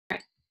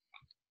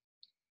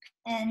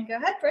And go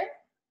ahead, Britt.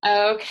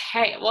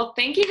 Okay, well,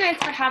 thank you guys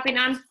for hopping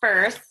on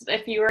first.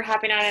 If you were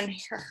hopping on and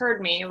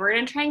heard me, we're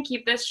going to try and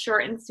keep this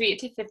short and sweet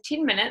to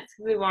 15 minutes.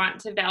 We want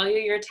to value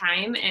your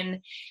time, and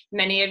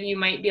many of you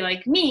might be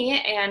like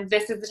me, and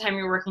this is the time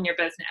you're working your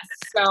business.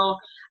 So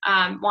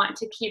want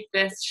to keep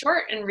this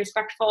short and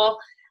respectful,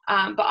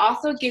 but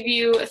also give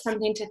you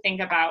something to think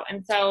about.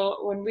 And so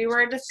when we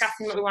were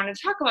discussing what we wanted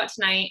to talk about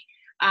tonight,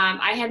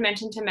 I had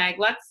mentioned to Meg,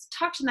 let's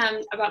talk to them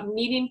about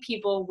meeting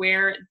people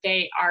where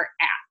they are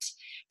at.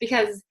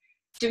 Because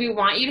do we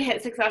want you to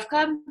hit Success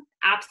Club?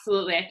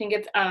 Absolutely. I think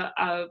it's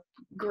a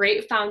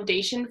great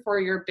foundation for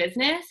your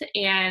business.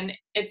 And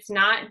it's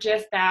not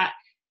just that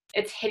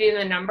it's hitting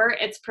the number,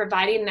 it's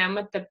providing them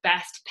with the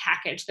best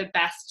package, the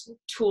best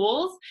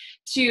tools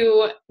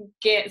to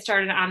get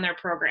started on their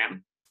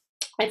program.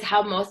 It's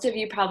how most of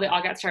you probably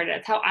all got started.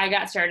 It's how I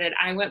got started.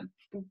 I went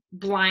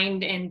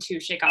blind into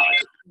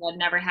Shakeology. I'd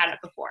never had it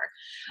before.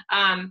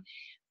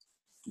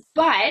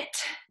 But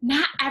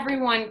not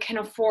everyone can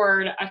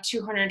afford a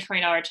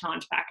 $220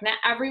 challenge pack. Not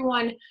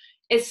everyone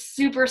is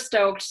super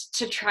stoked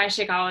to try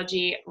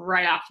Shakeology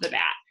right off the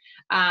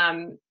bat.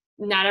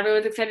 Not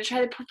everyone's excited to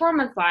try the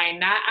performance line.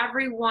 Not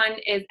everyone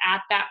is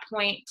at that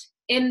point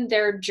in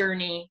their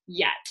journey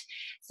yet.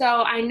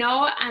 So I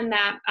know on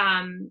that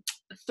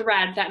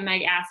thread that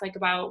Meg asked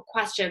about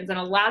questions, and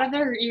a lot of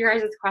you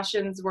guys'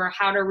 questions were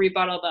how to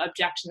rebuttal the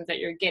objections that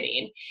you're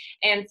getting.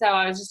 And so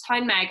I was just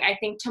telling Meg, I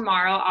think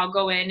tomorrow I'll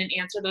go in and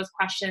answer those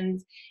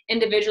questions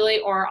individually,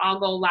 or I'll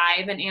go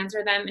live and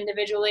answer them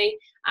individually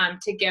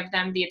to give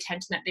them the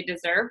attention that they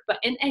deserve. But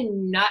in a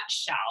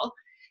nutshell,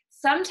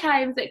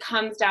 sometimes it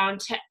comes down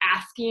to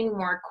asking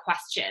more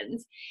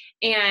questions.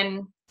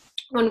 And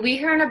when we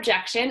hear an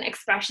objection,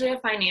 especially a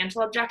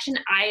financial objection,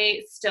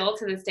 I still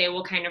to this day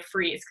will kind of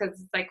freeze, because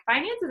it's like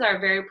finances are a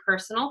very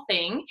personal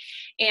thing.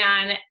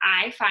 And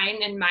I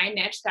find in my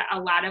niche that a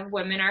lot of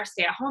women are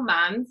stay-at-home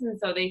moms, and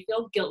so they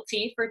feel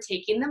guilty for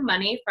taking the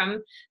money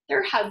from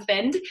their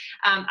husband.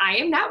 I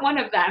am not one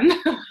of them.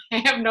 I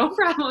have no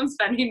problem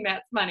spending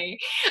that money.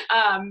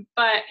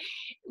 But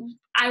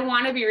I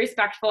want to be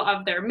respectful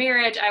of their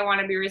marriage. I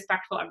want to be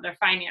respectful of their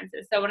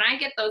finances. So when I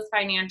get those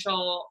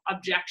financial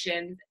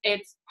objections,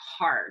 it's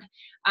hard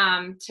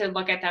to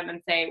look at them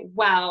and say,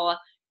 well,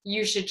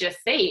 you should just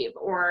save,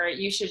 or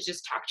you should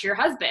just talk to your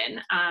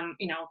husband,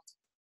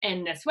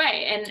 in this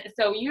way. And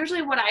so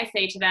usually what I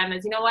say to them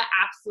is, you know what,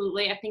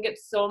 absolutely. I think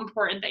it's so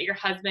important that your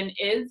husband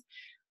is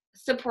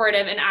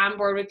supportive and on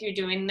board with you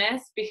doing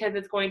this, because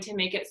it's going to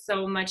make it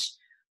so much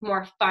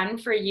more fun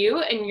for you,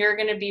 and you're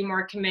going to be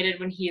more committed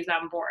when he's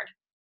on board.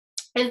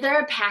 Is there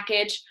a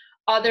package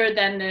other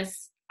than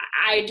this?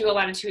 I do a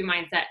lot of 2E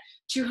mindset,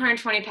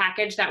 220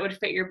 package that would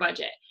fit your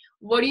budget.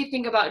 What do you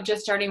think about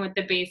just starting with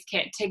the base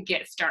kit to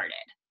get started?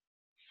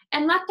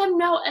 And let them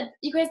know,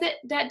 you guys,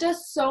 that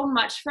does so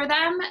much for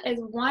them. Is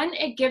one,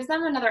 it gives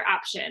them another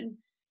option.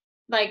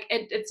 Like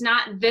it's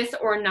not this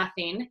or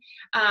nothing.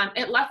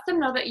 It lets them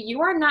know that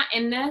you are not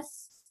in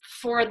this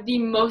for the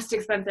most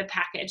expensive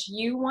package.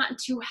 You want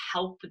to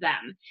help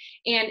them.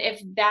 And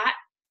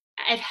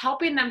if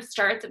helping them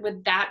starts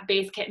with that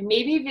base kit,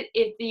 maybe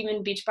it's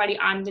even Beachbody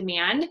On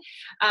Demand,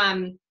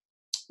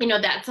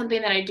 that's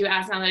something that I do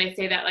ask now that I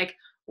say that, like,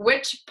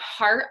 which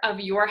part of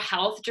your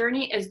health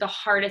journey is the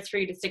hardest for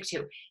you to stick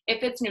to?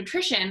 If it's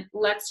nutrition,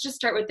 let's just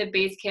start with the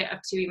base kit of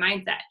 2E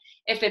Mindset.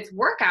 If it's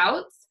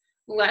workouts,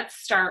 let's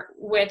start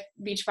with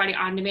Beachbody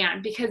On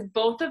Demand, because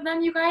both of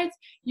them, you guys,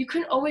 you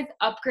can always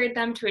upgrade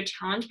them to a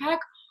challenge pack,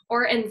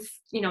 or in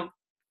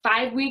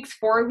 5 weeks,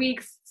 4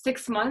 weeks,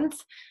 6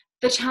 months,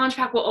 the challenge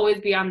pack will always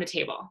be on the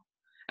table.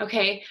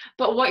 Okay.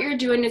 But what you're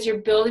doing is you're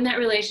building that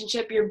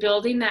relationship, you're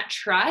building that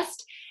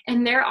trust.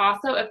 And they're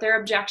also, if their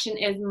objection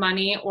is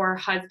money or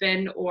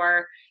husband,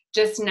 or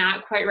just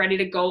not quite ready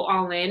to go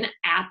all in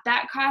at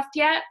that cost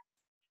yet,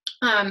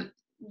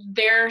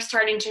 they're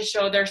starting to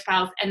show their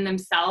spouse and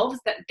themselves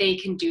that they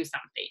can do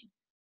something.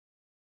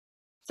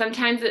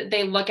 Sometimes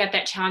they look at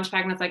that challenge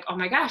pack and it's like, oh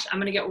my gosh, I'm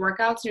going to get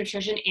workouts,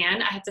 nutrition,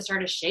 and I have to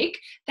start a shake.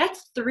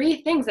 That's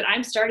 3 things that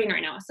I'm starting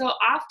right now. So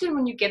often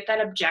when you get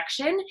that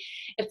objection,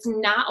 it's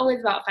not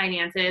always about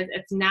finances.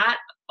 It's not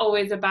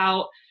always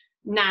about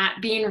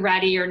not being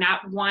ready or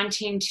not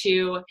wanting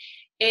to.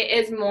 It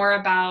is more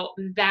about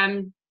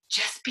them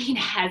just being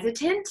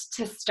hesitant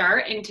to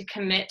start and to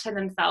commit to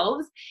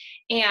themselves,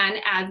 and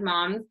as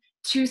moms,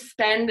 to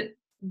spend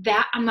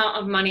that amount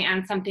of money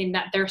on something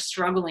that they're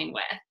struggling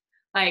with.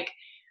 Like,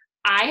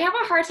 I have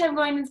a hard time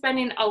going and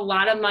spending a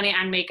lot of money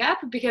on makeup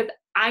because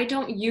I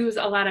don't use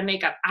a lot of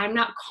makeup. I'm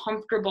not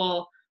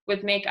comfortable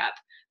with makeup.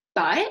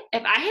 But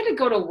if I had to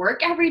go to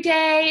work every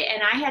day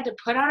and I had to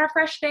put on a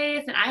fresh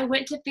face and I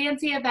went to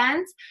fancy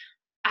events,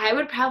 I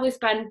would probably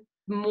spend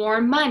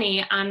more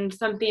money on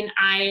something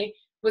I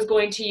was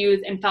going to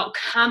use and felt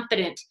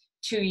confident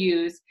to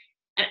use.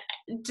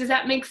 Does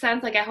that make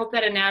sense? Like, I hope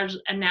that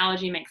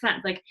analogy makes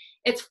sense. Like,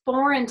 it's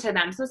foreign to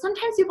them. So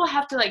sometimes people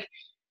have to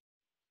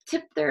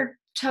tip their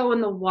toe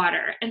in the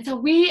water. And so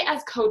we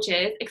as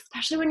coaches,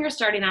 especially when you're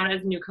starting out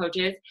as new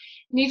coaches,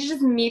 need to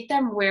just meet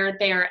them where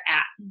they are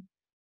at.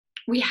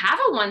 we have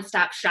a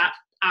one-stop shop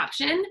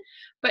option,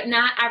 but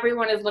not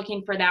everyone is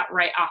looking for that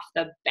right off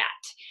the bat.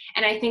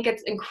 And I think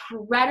it's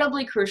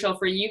incredibly crucial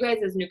for you guys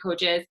as new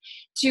coaches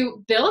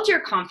to build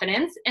your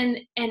confidence and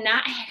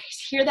not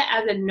hear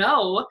that as a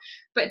no,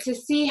 but to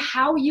see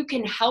how you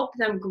can help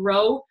them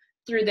grow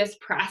through this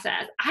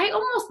process. I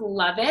almost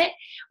love it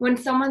when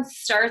someone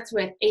starts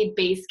with a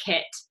base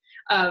kit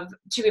of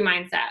To Be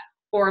Mindset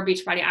or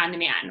Beachbody On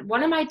Demand.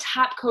 One of my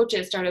top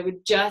coaches started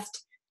with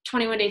just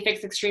 21 Day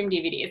Fix Extreme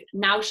DVDs.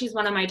 Now she's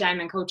one of my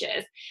diamond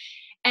coaches.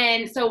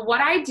 And so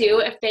what I do,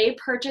 if they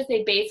purchase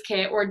a base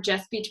kit or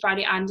just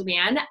Beachbody On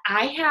Demand,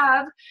 I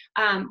have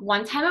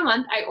one time a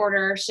month, I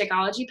order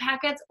Shakeology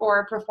packets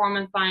or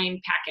Performance Line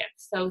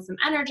packets. So some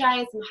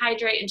Energize, some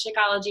Hydrate, and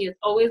Shakeology is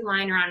always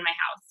lying around my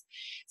house.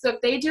 So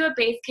if they do a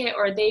base kit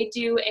or they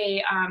do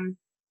a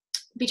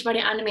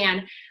Beachbody On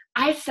Demand,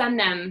 I send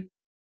them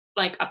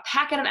like a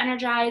packet of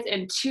Energize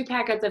and 2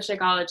 packets of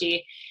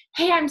Shakeology.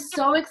 Hey, I'm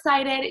so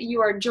excited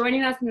you are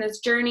joining us in this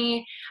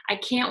journey. I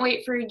can't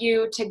wait for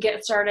you to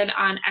get started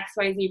on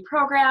XYZ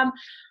program.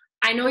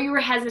 I know you were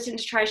hesitant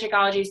to try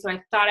Shakeology, so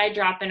I thought I'd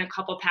drop in a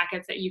couple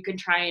packets that you can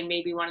try and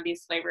maybe one of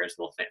these flavors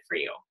will fit for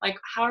you. Like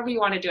however you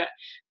want to do it.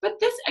 But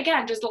this,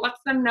 again, just lets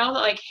them know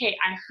that like, hey,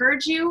 I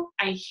heard you,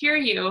 I hear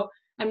you,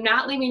 I'm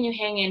not leaving you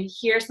hanging.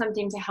 Here's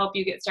something to help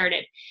you get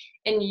started.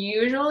 And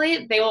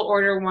usually they will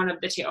order one of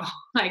the 2.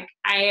 Like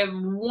I have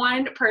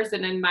one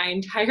person in my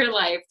entire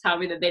life tell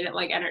me that they didn't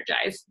like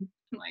Energize.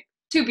 I'm like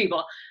 2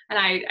 people. And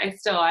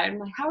I'm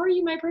like, how are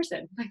you my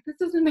person? Like this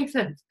doesn't make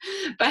sense.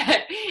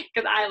 But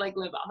because I like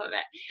live off of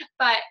it.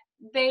 But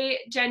they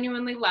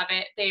genuinely love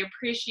it. They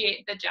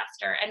appreciate the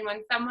gesture. And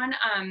when someone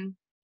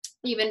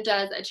even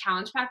does a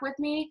challenge pack with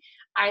me,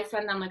 I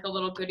send them like a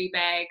little goodie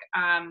bag,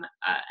 an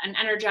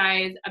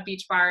Energize, a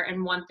Beach Bar,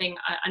 and one thing,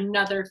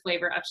 another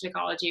flavor of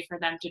Shakeology for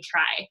them to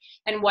try.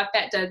 And what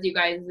that does, you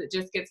guys, is it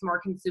just gets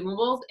more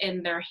consumables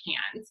in their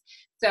hands.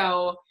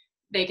 So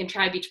they can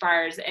try Beach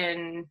Bars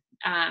and,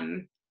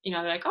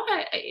 they're like, oh,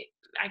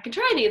 I can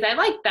try these. I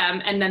like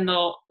them. And then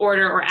they'll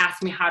order or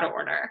ask me how to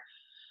order.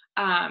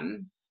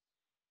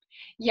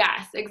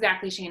 Yes,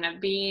 exactly, Shayna.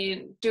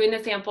 Doing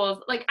the samples.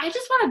 Like, I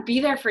just want to be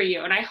there for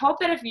you. And I hope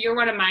that if you're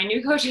one of my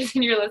new coaches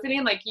and you're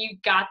listening, like you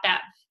got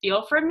that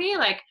feel from me.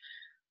 Like,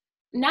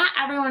 not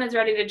everyone is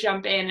ready to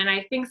jump in. And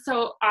I think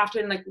so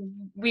often, like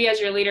we as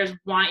your leaders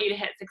want you to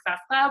hit Success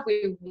Club.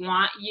 We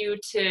want you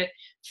to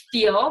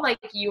feel like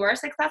you are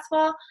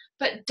successful,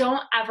 but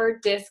don't ever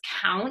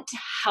discount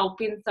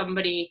helping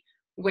somebody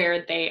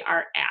where they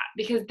are at,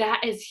 because that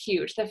is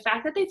huge. The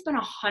fact that they spend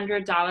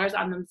 $100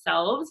 on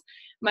themselves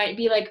might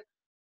be like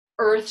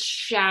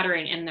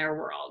earth-shattering in their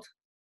world.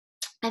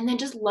 And then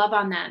just love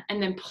on them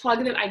and then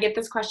plug them. I get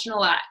this question a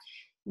lot.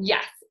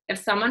 Yes, if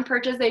someone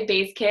purchases a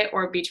base kit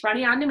or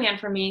Beachbody On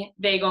Demand for me,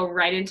 they go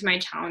right into my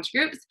challenge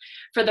groups.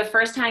 For the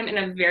first time in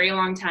a very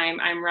long time,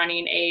 I'm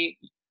running a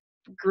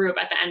group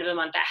at the end of the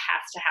month that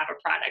has to have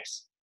a product.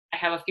 I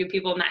have a few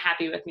people not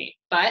happy with me,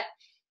 but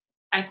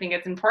I think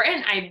it's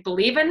important. I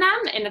believe in them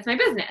and it's my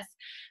business.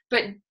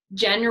 But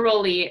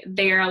generally,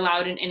 they are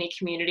allowed in any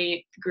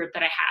community group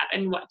that I have.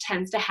 And what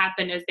tends to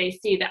happen is they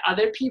see that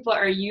other people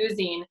are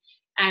using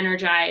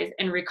Energize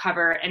and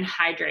Recover and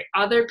Hydrate.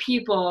 Other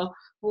people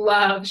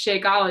love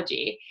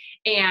Shakeology,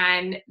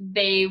 and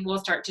they will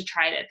start to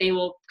try that. They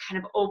will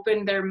kind of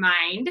open their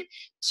mind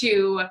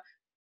to,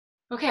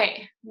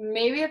 okay,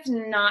 maybe it's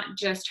not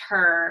just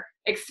her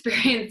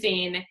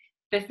experiencing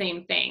the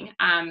same thing.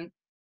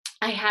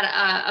 I had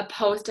a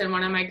post in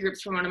one of my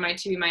groups from one of my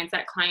To Be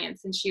Mindset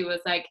clients, and she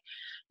was like,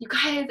 you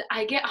guys,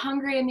 I get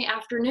hungry in the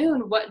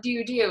afternoon. What do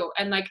you do?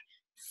 And like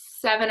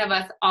 7 of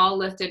us all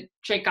listed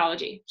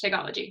Shakeology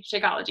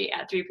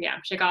at 3 p.m.,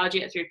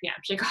 Shakeology at 3 p.m.,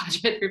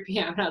 Shakeology at 3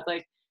 p.m. And I was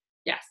like,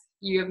 yes,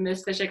 you have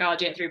missed the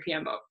Shakeology at 3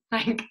 p.m. boat.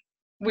 Like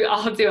we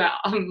all do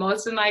it.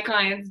 Most of my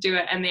clients do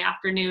it in the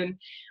afternoon.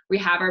 We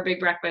have our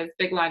big breakfast,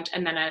 big lunch,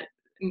 and then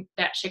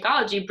that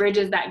Shakeology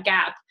bridges that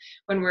gap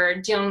when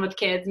we're dealing with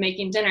kids,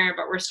 making dinner,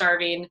 but we're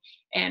starving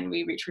and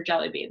we reach for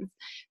jelly beans.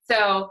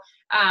 So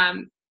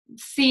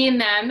seeing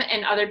them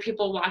and other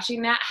people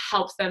watching that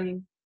helps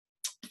them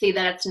see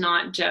that it's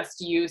not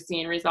just you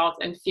seeing results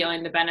and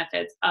feeling the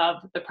benefits of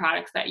the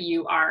products that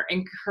you are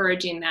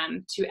encouraging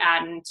them to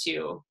add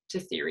into to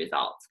see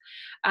results.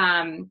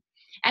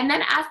 And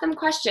then ask them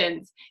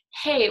questions.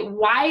 Hey,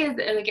 why is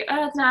it like,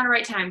 oh, it's not the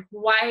right time.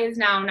 Why is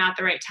now not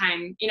the right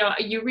time? You know,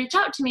 you reach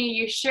out to me,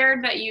 you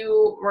shared that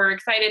you were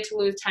excited to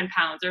lose 10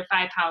 pounds or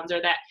 5 pounds,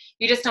 or that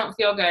you just don't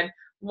feel good.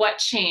 What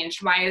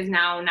changed? Why is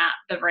now not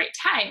the right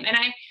time? And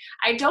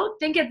I don't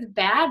think it's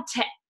bad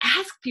to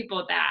ask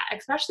people that,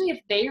 especially if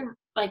they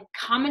like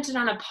commented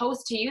on a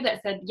post to you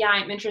that said, yeah,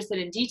 I'm interested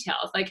in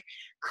details. Like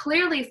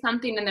clearly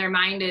something in their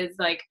mind is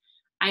like,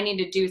 I need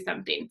to do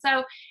something.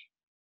 So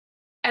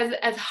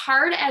as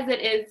hard as it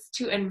is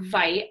to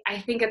invite,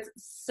 I think it's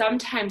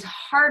sometimes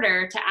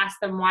harder to ask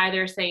them why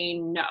they're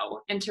saying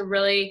no, and to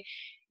really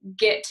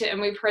get to,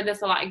 and we've heard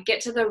this a lot, get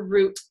to the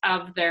root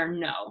of their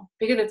no,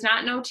 because it's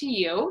not no to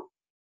you.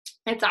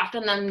 It's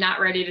often them not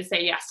ready to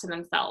say yes to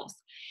themselves.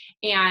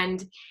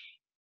 And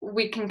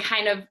we can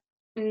kind of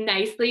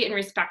nicely and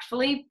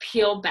respectfully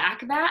peel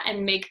back that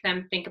and make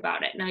them think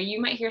about it. Now,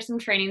 you might hear some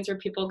trainings where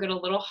people get a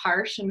little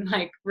harsh and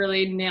like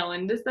really nail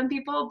into some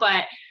people,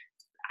 but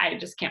I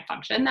just can't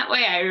function that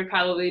way. I would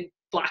probably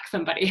block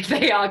somebody if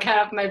they all got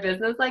off my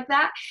business like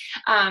that.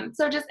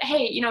 So just,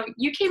 hey,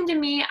 you came to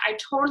me. I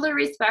totally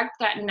respect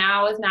that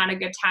now is not a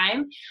good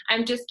time.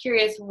 I'm just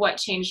curious what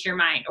changed your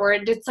mind, or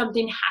did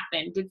something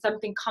happen? Did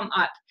something come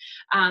up?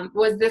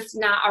 Was this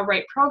not a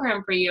right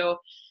program for you?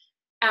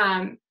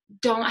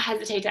 Don't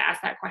hesitate to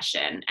ask that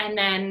question, and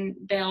then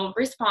they'll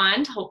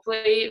respond,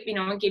 hopefully,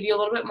 give you a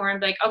little bit more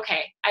and be like,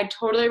 okay, I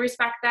totally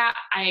respect that.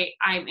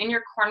 I'm in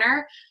your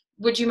corner.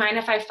 Would you mind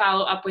if I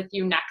follow up with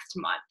you next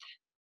month?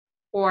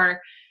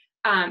 Or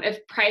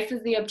if price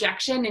is the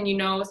objection,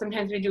 and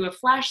sometimes we do a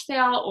flash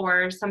sale,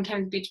 or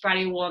sometimes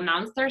Beachbody will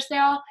announce their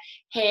sale.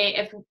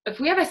 Hey, if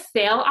we have a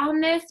sale on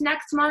this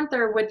next month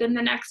or within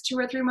the next 2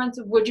 or 3 months,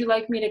 would you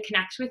like me to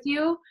connect with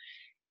you?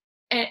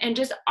 And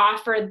just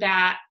offer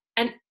that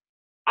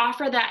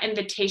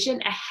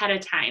invitation ahead of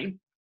time.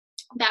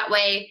 That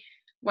way,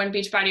 when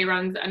Beachbody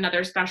runs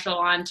another special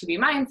on To Be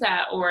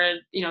Mindset, or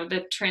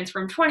the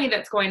Transform 20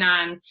 that's going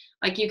on,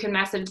 like, you can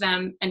message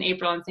them in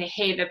April and say,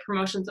 hey, the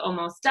promotion's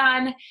almost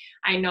done.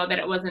 I know that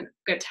it wasn't a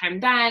good time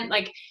then.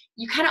 Like,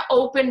 you kind of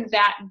opened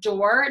that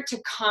door to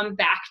come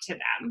back to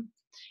them,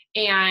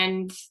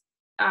 and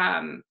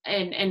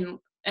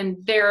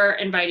they're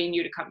inviting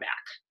you to come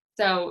back.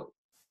 So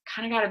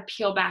kind of got to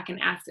peel back and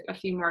ask a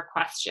few more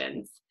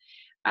questions.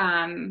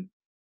 And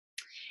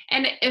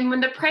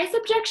when the price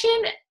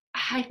objection,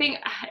 I think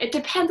it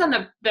depends on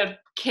the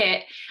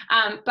kit.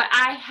 But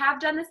I have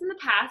done this in the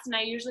past, and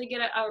I usually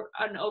get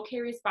an okay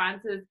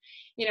response. Is,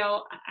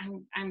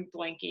 I'm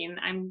blanking.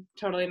 I'm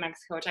totally a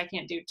Mex coach. I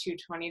can't do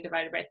 220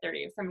 divided by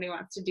 30. If somebody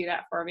wants to do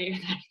that for me,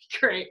 that'd be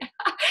great.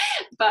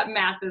 But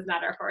math is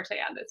not our forte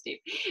on this team.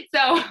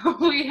 So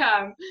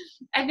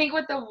I think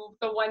with the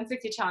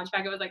 160 challenge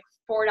pack, it was like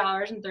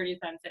 $4.30 a day.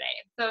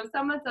 So if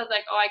someone says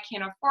like, oh, I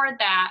can't afford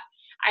that,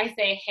 I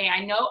say, hey,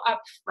 I know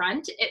up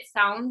front it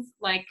sounds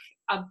like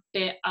a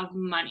bit of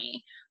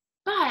money,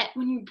 but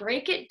when you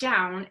break it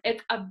down,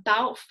 it's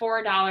about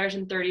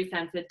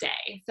 $4.30 a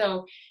day.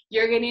 So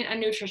you're getting a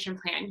nutrition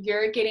plan,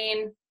 you're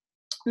getting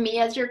me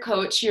as your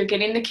coach, you're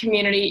getting the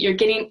community, you're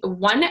getting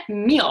one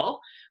meal,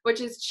 which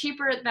is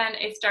cheaper than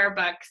a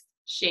Starbucks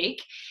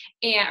shake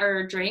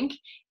or drink,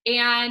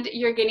 and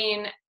you're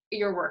getting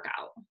your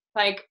workout.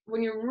 Like,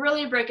 when you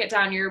really break it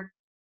down,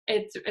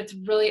 it's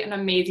really an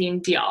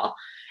amazing deal.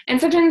 And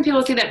sometimes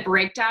people see that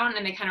breakdown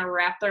and they kind of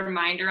wrap their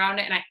mind around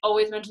it. And I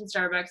always mention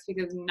Starbucks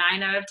because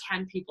 9 out of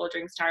 10 people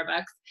drink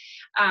Starbucks.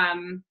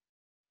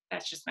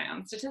 That's just my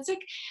own statistic.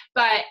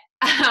 But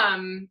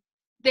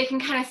they can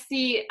kind of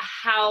see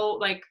how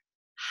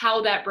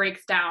that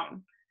breaks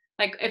down.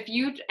 Like, if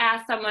you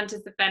ask someone to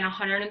spend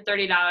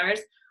 $130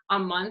 a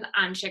month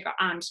on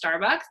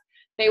Starbucks,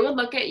 they would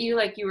look at you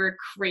like you were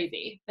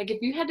crazy. Like, if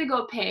you had to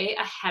go pay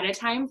ahead of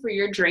time for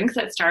your drinks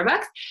at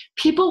Starbucks,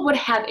 people would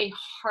have a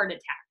heart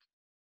attack.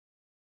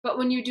 But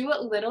when you do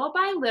it little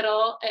by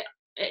little,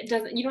 it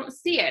doesn't, you don't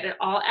see it. It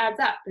all adds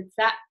up. It's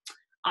that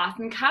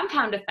awesome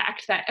compound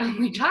effect that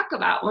we talk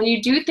about. When you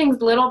do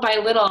things little by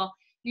little,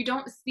 you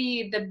don't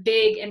see the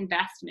big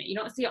investment. You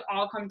don't see it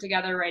all come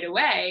together right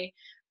away,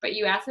 but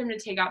you ask them to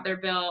take out their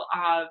bill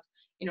of,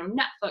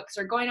 Netflix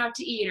or going out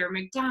to eat or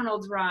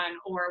McDonald's run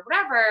or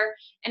whatever,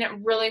 and it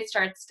really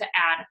starts to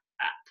add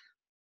up.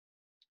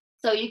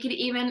 So you could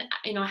even,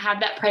 have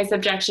that price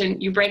objection.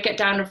 You break it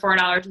down to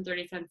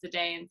 $4.30 a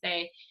day and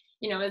say,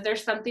 is there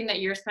something that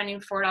you're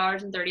spending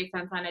 $4.30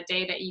 on a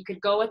day that you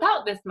could go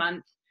without this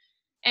month?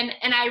 And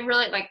I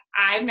really,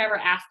 I've never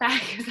asked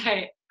that because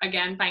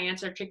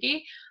finance are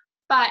tricky.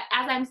 But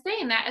as I'm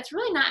saying that, it's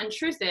really not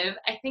intrusive.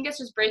 I think it's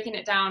just breaking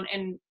it down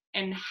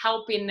and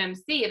helping them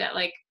see that,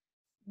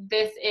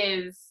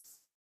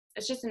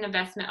 it's just an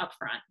investment up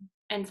front.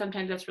 And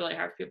sometimes that's really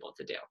hard for people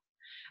to do.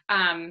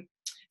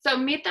 So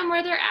meet them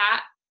where they're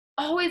at.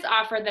 Always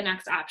offer the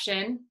next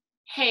option.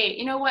 Hey,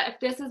 you know what? If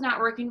this is not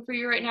working for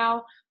you right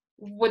now,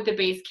 would the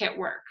base kit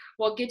work?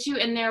 We'll get you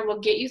in there. We'll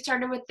get you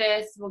started with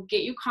this. We'll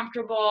get you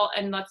comfortable,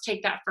 and let's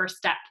take that first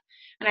step.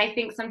 And I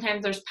think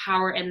sometimes there's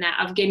power in that,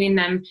 of getting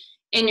them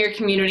in your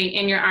community,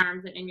 in your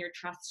arms, and in your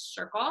trust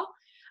circle.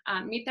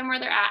 Meet them where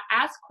they're at.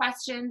 Ask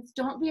questions.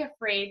 Don't be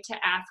afraid to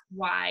ask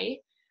why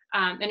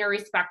in a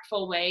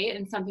respectful way,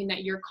 and something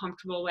that you're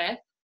comfortable with.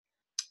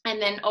 And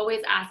then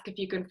always ask if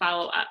you can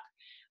follow up.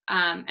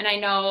 And I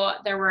know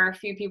there were a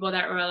few people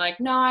that were like,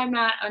 no, I'm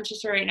not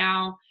interested right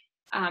now.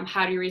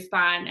 How do you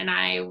respond? And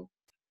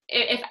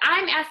if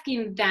I'm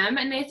asking them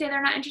and they say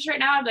they're not interested right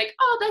now, I'm like,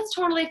 oh, that's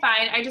totally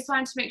fine. I just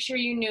wanted to make sure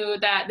you knew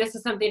that this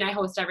is something I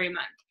host every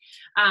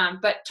month.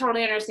 But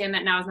totally understand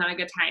that now is not a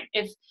good time.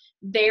 If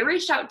they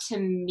reached out to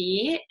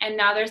me and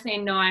now they're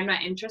saying, no, I'm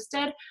not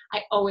interested,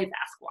 I always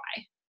ask why.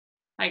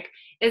 Like,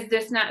 does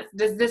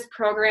this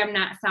program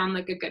not sound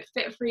like a good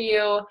fit for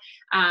you?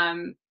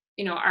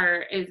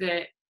 Is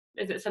it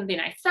is it something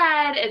I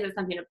said? Is it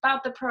something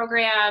about the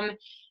program?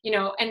 You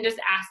know, and just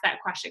ask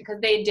that question,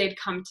 because they did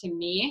come to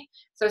me.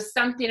 So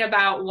something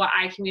about what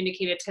I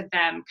communicated to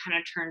them kind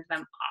of turned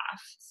them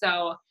off.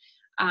 So,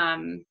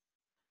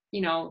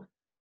 you know,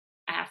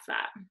 ask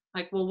that,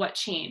 like, well, what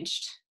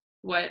changed?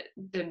 What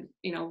did,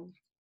 you know,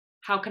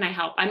 how can I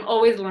help? I'm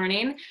always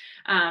learning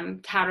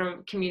how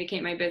to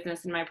communicate my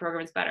business and my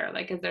programs better.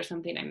 Like, is there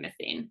something I'm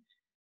missing?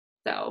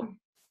 So,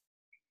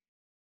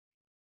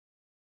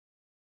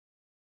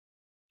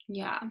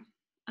 yeah.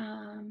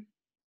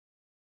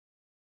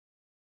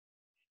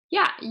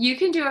 Yeah, you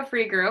can do a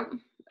free group.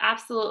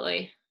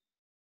 Absolutely.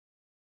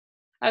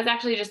 I was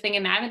actually just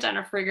thinking that I haven't done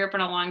a free group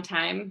in a long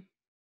time.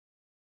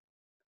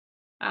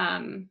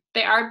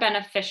 They are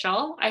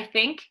beneficial, I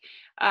think,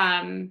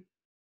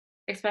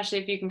 especially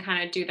if you can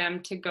kind of do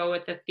them to go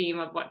with the theme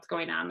of what's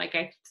going on. Like,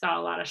 I saw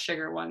a lot of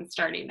sugar ones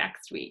starting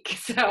next week.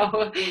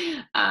 So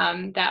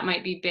that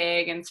might be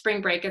big. And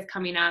spring break is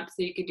coming up,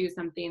 so you could do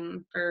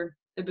something for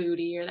the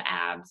booty or the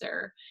abs,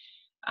 or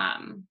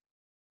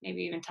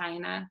maybe even tie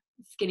in a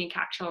skinny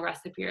cocktail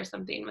recipe or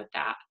something with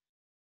that.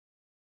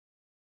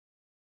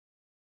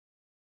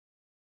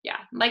 Yeah,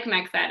 like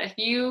Meg said, if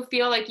you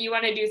feel like you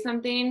want to do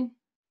something,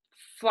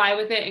 fly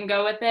with it and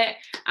go with it.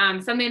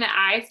 Something that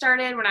I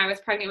started when I was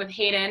pregnant with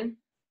Hayden,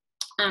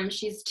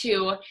 she's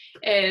 2,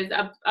 is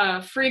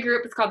a free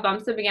group. It's called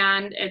Bumps and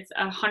Beyond. It's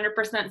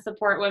 100%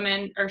 support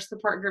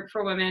group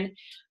for women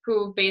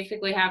who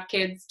basically have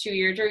kids 2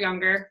 years or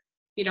younger.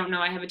 If you don't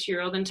know, I have a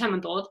 2-year-old and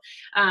 10-month-old.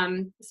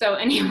 So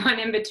anyone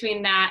in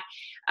between that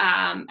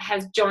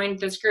has joined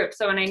this group.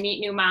 So when I meet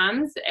new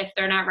moms, if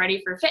they're not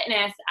ready for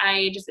fitness,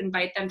 I just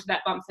invite them to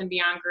that Bumps and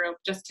Beyond group,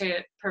 just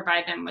to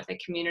provide them with a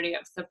community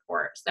of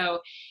support. So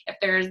if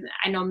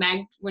I know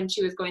Meg, when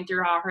she was going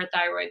through all her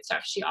thyroid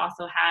stuff, she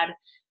also had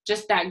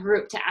just that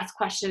group to ask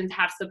questions,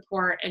 have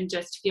support, and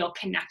just feel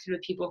connected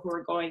with people who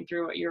are going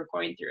through what you're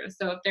going through.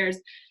 So if there's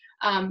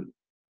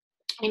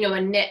you know,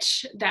 a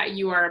niche that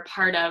you are a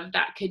part of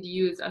that could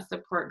use a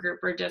support group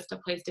or just a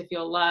place to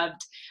feel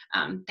loved,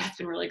 that's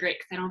been really great,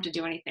 because I don't have to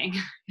do anything.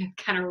 It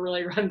kind of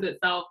really runs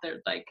itself.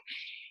 There's like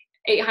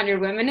 800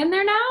 women in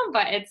there now,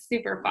 but it's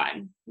super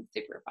fun. It's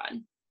super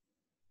fun.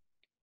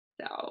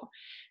 So,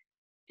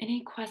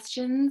 any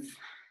questions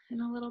in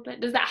a little bit?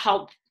 Does that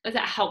help? Is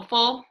that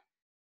helpful?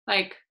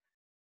 Like,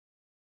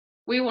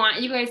 we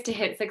want you guys to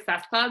hit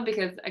Success Club,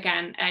 because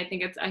again, I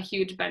think it's a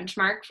huge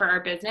benchmark for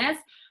our business,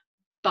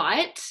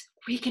 but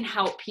we can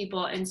help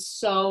people in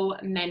so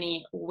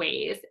many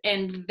ways.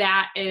 And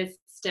that is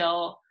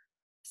still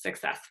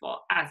successful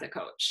as a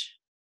coach.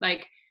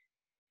 Like,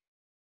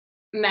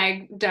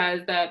 Meg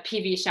does the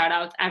PV shout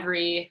outs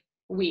every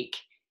week.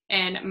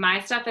 And my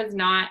stuff is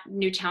not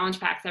new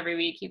challenge packs every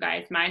week, you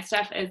guys. My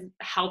stuff is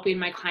helping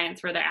my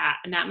clients where they're at.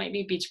 And that might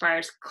be beach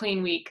bars,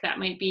 clean week. That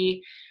might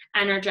be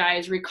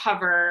energize,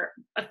 recover,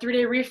 a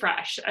 3-day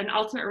refresh, an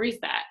ultimate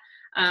reset.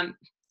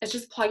 It's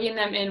just plugging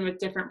them in with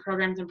different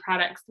programs and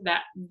products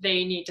that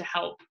they need to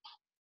help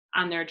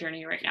on their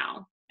journey right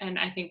now. And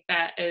I think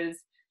that is,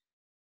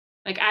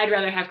 like, I'd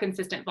rather have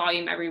consistent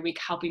volume every week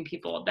helping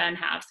people than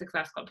have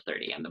Success Club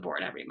 30 on the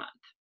board every month.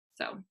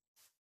 So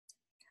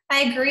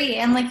I agree.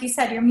 And like you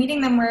said, you're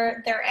meeting them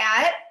where they're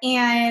at,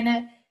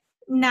 and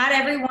not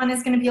everyone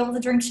is going to be able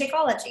to drink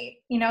Shakeology.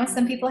 You know,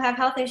 some people have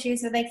health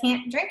issues so they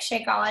can't drink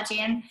Shakeology.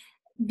 And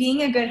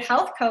being a good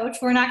health coach,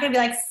 we're not going to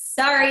be like,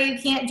 sorry, you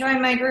can't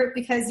join my group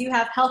because you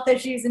have health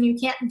issues and you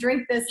can't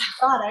drink this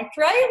product,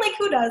 right? Like,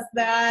 who does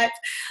that?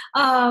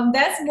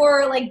 That's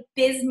more like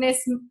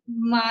business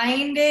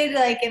minded,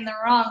 like in the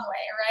wrong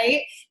way,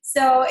 right?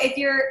 So if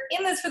you're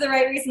in this for the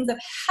right reasons of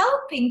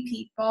helping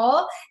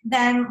people,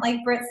 then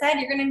like Britt said,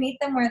 you're going to meet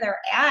them where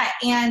they're at.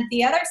 And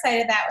the other side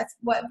of that, with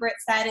what Britt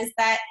said, is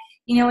that,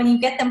 you know, when you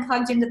get them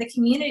plugged into the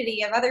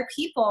community of other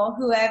people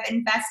who have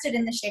invested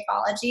in the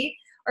Shakeology,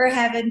 or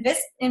have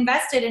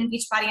invested in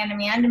Beachbody On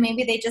Demand, and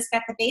maybe they just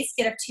got the base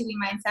kit of 2B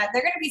Mindset,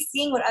 they're going to be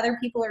seeing what other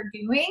people are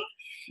doing,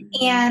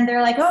 and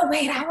they're like, oh,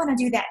 wait, I want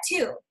to do that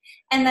too.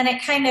 And then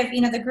it kind of,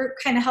 you know, the group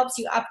kind of helps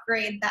you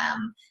upgrade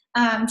them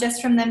just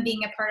from them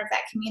being a part of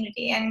that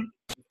community. And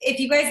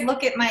if you guys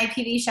look at my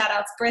PV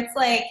shoutouts, Britt's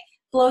like,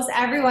 blows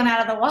everyone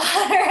out of the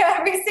water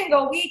every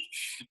single week.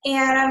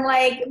 And I'm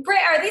like,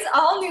 Britt, are these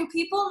all new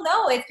people?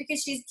 No, it's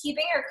because she's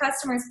keeping her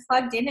customers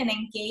plugged in and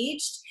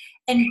engaged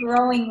and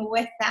growing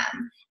with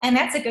them. And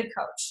that's a good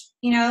coach.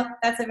 You know,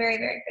 that's a very,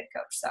 very good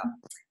coach. So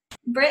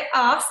Britt,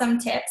 awesome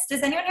tips.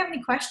 Does anyone have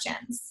any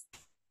questions?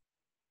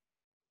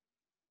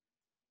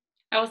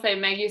 I will say,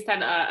 Meg, you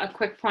said a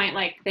quick point,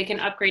 like they can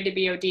upgrade to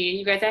BOD.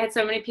 You guys, I had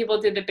so many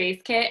people do the base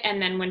kit, and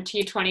then when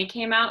T20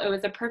 came out, it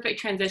was a perfect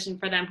transition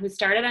for them who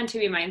started on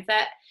 2B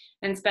Mindset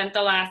and spent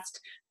the last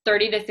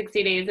 30 to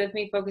 60 days with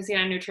me focusing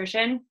on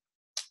nutrition,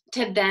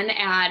 to then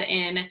add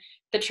in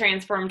the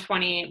Transform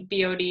 20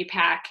 BOD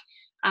pack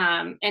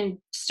and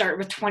start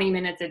with 20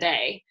 minutes a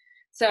day.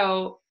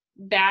 So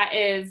that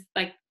is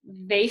like,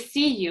 they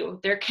see you,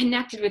 they're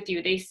connected with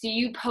you, they see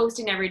you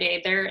posting every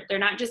day. They're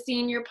not just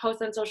seeing your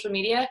posts on social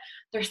media,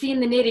 they're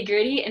seeing the nitty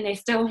gritty, and they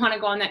still want to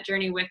go on that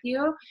journey with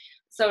you.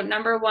 So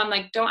number one,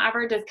 like don't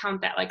ever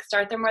discount that. Like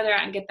start them where they're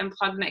at and get them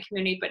plugged in that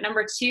community. But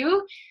number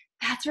two,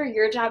 that's where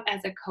your job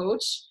as a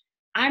coach.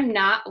 I'm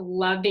not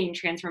loving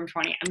Transform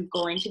 20. I'm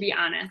going to be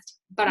honest,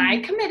 but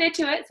I committed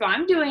to it, so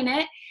I'm doing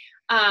it.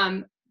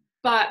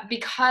 But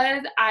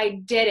because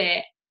I did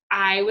it,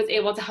 I was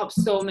able to help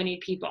so many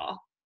people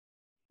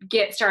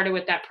get started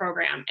with that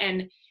program.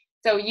 And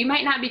so you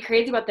might not be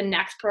crazy about the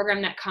next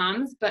program that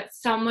comes, but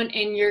someone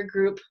in your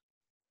group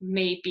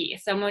may be.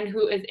 Someone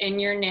who is in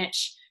your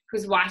niche,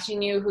 who's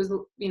watching you, who's,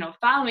 you know,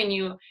 following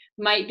you,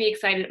 might be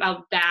excited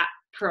about that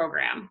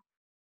program.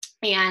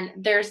 And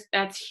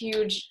that's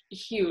huge,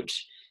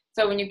 huge.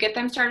 So when you get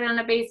them started on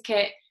a base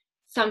kit,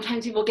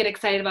 sometimes people get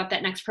excited about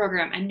that next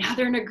program, and now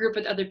they're in a group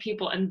with other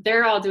people and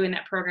they're all doing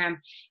that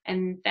program.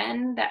 And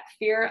then that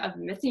fear of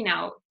missing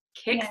out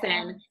kicks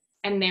in,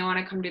 and they want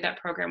to come do that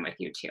program with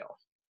you too.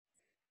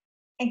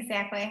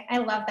 Exactly. I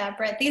love that,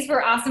 Britt. These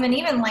were awesome. And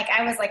even like,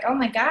 I was like, oh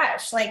my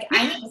gosh, like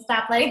I need to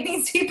stop letting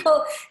these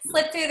people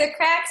slip through the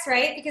cracks,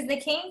 right? Because they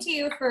came to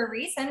you for a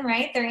reason,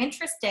 right? They're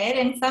interested.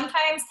 And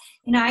sometimes,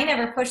 you know, I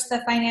never pushed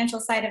the financial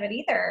side of it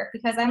either,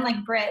 because I'm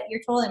like, Britt,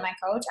 you're totally my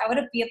coach. I would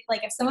have been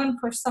like, if someone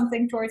pushed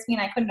something towards me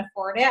and I couldn't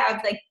afford it, I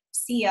would like,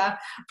 see ya,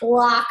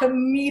 block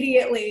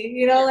immediately,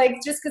 you know, like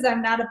just because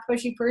I'm not a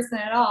pushy person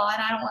at all.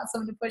 And I don't want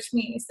someone to push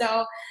me.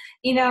 So,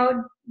 you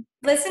know,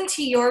 listen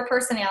to your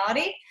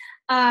personality.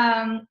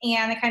 And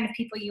the kind of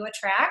people you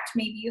attract.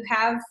 Maybe you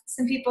have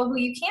some people who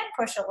you can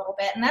push a little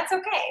bit, and that's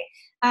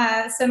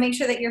okay. So make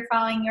sure that you're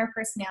following your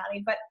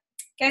personality. But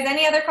guys,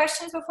 any other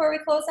questions before we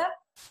close up?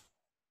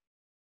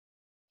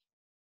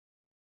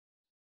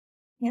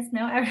 Yes,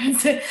 no,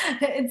 everyone's,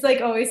 it's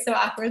like always so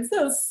awkward,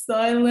 so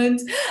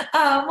silent.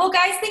 Well,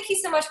 guys, thank you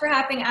so much for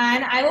hopping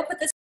on. I will put this